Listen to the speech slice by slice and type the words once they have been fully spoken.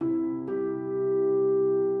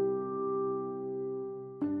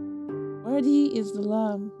Worthy is the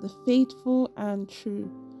Lamb, the faithful and true,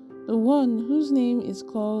 the one whose name is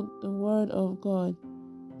called the Word of God.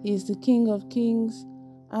 He is the King of kings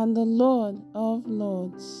and the Lord of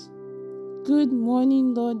lords. Good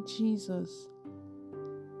morning, Lord Jesus.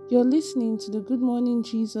 You're listening to the Good Morning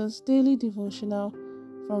Jesus daily devotional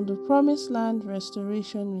from the Promised Land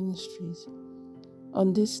Restoration Ministries.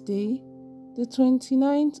 On this day, the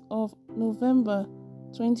 29th of November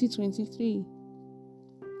 2023,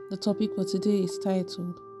 the topic for today is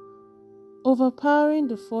titled Overpowering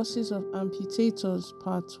the Forces of Amputators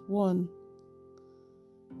Part 1.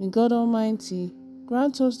 May God Almighty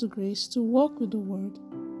grant us the grace to walk with the Word.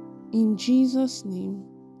 In Jesus' name,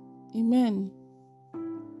 Amen.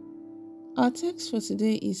 Our text for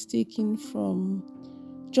today is taken from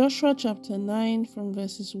Joshua chapter 9 from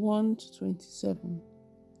verses 1 to 27.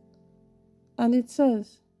 And it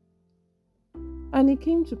says, And it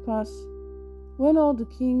came to pass, when all the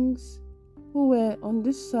kings who were on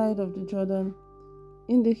this side of the Jordan,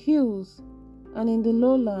 in the hills and in the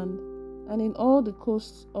lowland, and in all the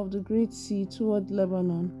coasts of the great sea toward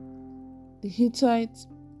Lebanon, the Hittites,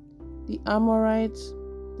 the Amorites,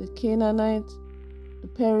 the Canaanites, the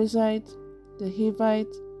Perizzites, the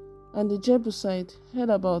Hivites, and the Jebusites heard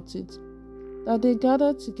about it, that they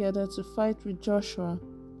gathered together to fight with Joshua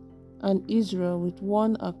and Israel with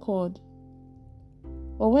one accord.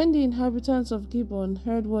 But when the inhabitants of Gibeon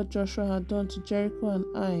heard what Joshua had done to Jericho and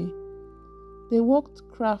Ai, they walked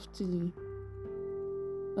craftily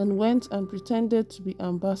and went and pretended to be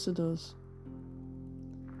ambassadors.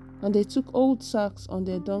 And they took old sacks on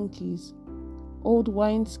their donkeys, old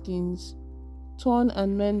wineskins, torn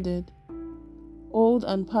and mended, old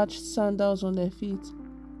and patched sandals on their feet,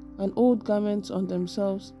 and old garments on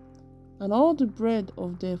themselves, and all the bread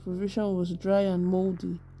of their provision was dry and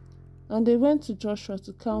mouldy. And they went to Joshua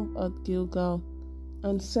to camp at Gilgal,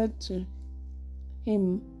 and said to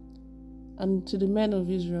him and to the men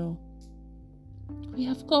of Israel, We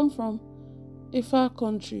have come from a far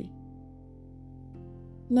country.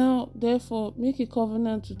 Now, therefore, make a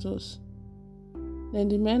covenant with us. Then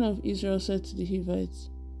the men of Israel said to the Hivites,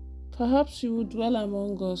 Perhaps you will dwell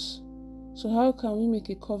among us, so how can we make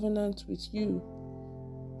a covenant with you?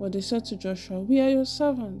 But they said to Joshua, We are your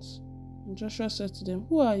servants. And Joshua said to them,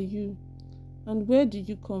 Who are you, and where did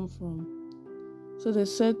you come from? So they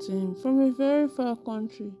said to him, From a very far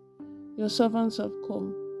country your servants have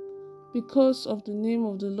come, because of the name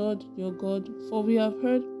of the Lord your God, for we have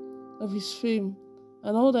heard of his fame,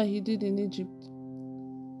 and all that he did in Egypt,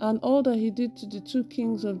 and all that he did to the two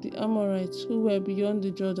kings of the Amorites who were beyond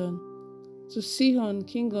the Jordan, to Sihon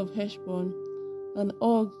king of Heshbon, and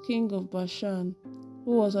Og king of Bashan,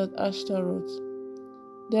 who was at Ashtaroth.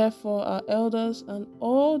 Therefore our elders and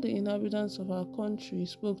all the inhabitants of our country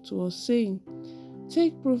spoke to us, saying,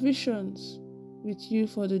 Take provisions with you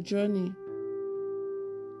for the journey,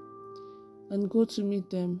 and go to meet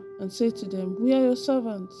them, and say to them, We are your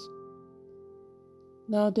servants.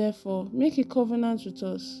 Now therefore make a covenant with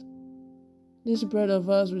us. This bread of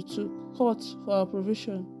ours we took hot for our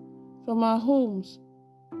provision from our homes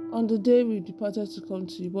on the day we departed to come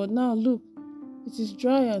to you. But now look, it is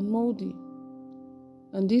dry and mouldy.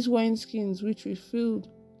 And these wineskins which we filled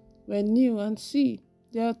were new, and see,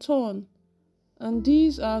 they are torn. And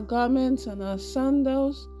these our garments and our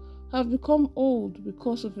sandals have become old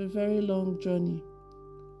because of a very long journey.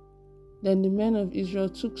 Then the men of Israel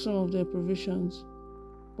took some of their provisions,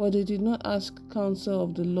 but they did not ask counsel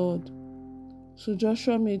of the Lord. So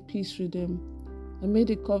Joshua made peace with them, and made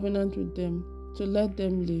a covenant with them to let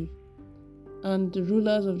them live. And the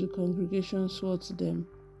rulers of the congregation swore to them.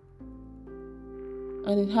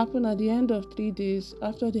 And it happened at the end of 3 days,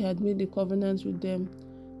 after they had made a covenant with them,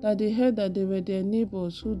 that they heard that they were their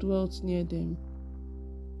neighbors who dwelt near them.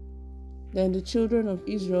 Then the children of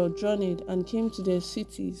Israel journeyed and came to their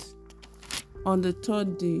cities on the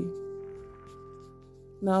 3rd day.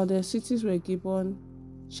 Now their cities were Gibeon,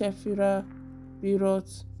 Shephirah,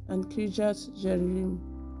 Beeroth, and Kirjath Jearim.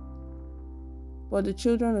 But the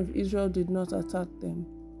children of Israel did not attack them,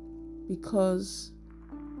 because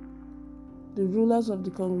the rulers of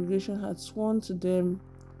the congregation had sworn to them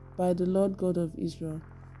by the Lord God of Israel,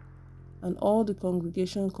 and all the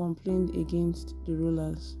congregation complained against the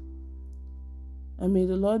rulers. And may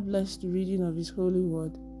the Lord bless the reading of his holy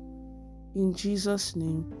word. In Jesus'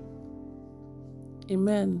 name,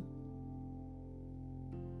 Amen.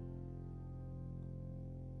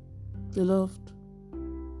 Beloved,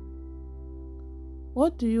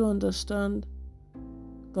 what do you understand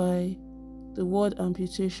by the word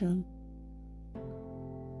amputation?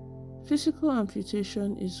 Physical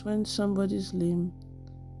amputation is when somebody's limb,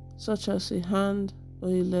 such as a hand or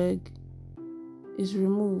a leg, is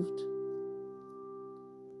removed.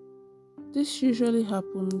 This usually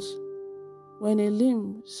happens when a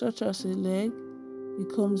limb, such as a leg,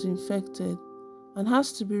 becomes infected and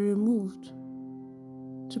has to be removed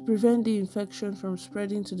to prevent the infection from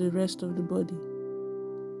spreading to the rest of the body.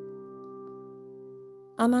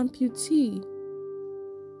 An amputee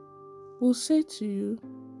will say to you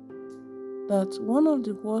that one of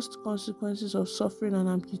the worst consequences of suffering an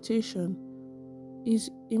amputation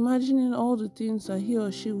is imagining all the things that he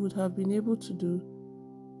or she would have been able to do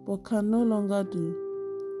but can no longer do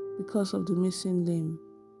because of the missing limb.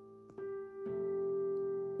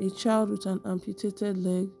 A child with an amputated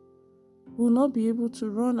leg will not be able to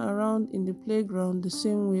run around in the playground the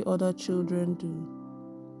same way other children do.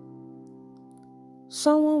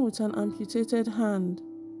 Someone with an amputated hand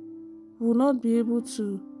will not be able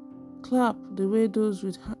to clap the way those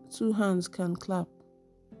with two hands can clap.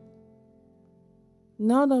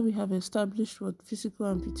 Now that we have established what physical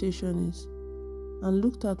amputation is and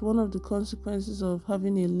looked at one of the consequences of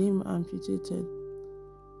having a limb amputated,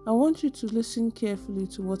 I want you to listen carefully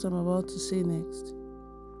to what I'm about to say next.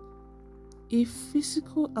 If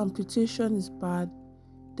physical amputation is bad,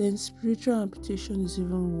 then spiritual amputation is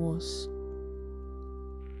even worse.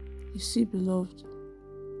 You see, beloved,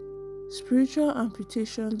 spiritual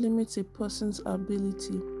amputation limits a person's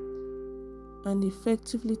ability and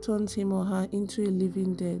effectively turns him or her into a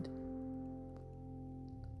living dead.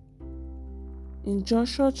 In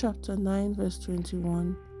Joshua chapter 9 verse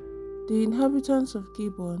 21, the inhabitants of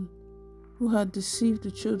Gibeon, who had deceived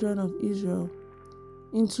the children of Israel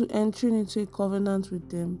into entering into a covenant with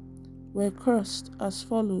them, were cursed as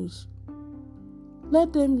follows: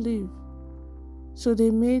 "Let them live." So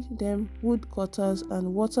they made them woodcutters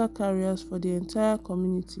and water carriers for the entire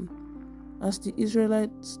community, as the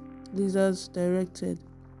Israelite leaders directed.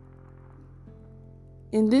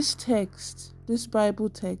 In this text, this Bible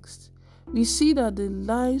text, we see that the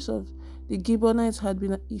lives of the Gibeonites had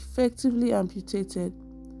been effectively amputated.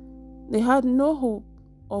 They had no hope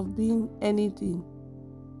of being anything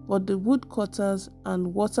but the woodcutters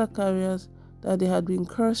and water carriers that they had been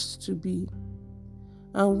cursed to be,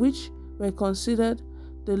 and which were considered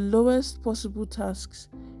the lowest possible tasks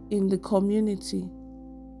in the community.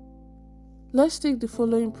 Let's take the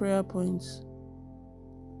following prayer points.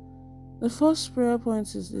 The first prayer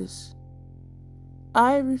point is this: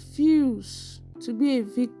 I refuse to be a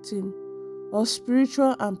victim of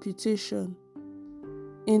spiritual amputation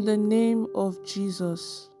in the name of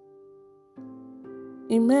Jesus.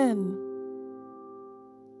 Amen.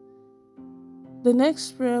 The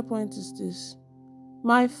next prayer point is this: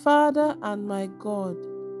 my Father and my God,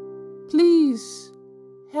 please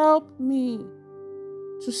help me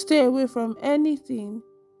to stay away from anything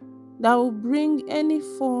that will bring any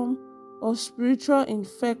form of spiritual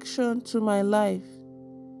infection to my life,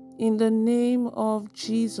 in the name of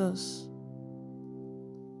Jesus.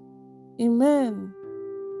 Amen.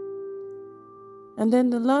 And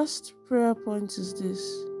then the last prayer point is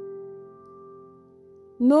this: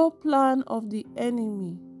 no plan of the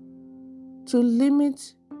enemy to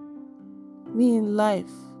limit me in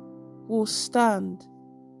life will stand,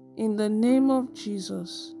 in the name of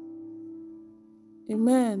Jesus.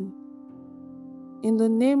 Amen. In the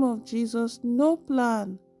name of Jesus, no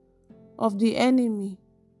plan of the enemy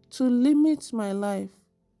to limit my life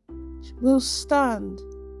will stand,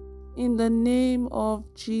 in the name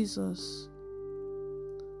of Jesus.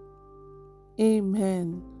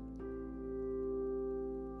 Amen.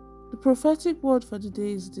 The prophetic word for the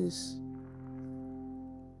day is this: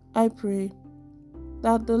 I pray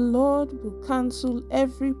that the Lord will cancel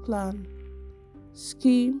every plan,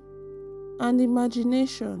 scheme, and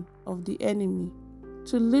imagination of the enemy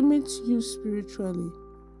to limit you spiritually,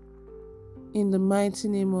 in the mighty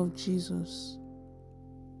name of Jesus.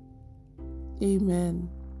 Amen.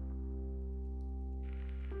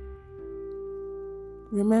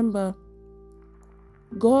 Remember,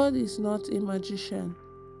 God is not a magician.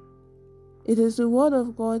 It is the word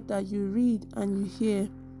of God that you read and you hear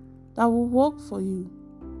that will work for you.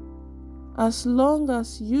 As long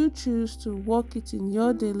as you choose to work it in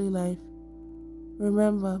your daily life,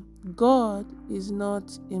 remember, God is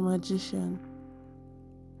not a magician.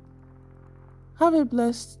 Have a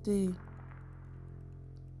blessed day.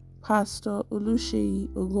 Pastor Oluseyi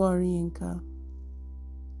Ogoriyenka.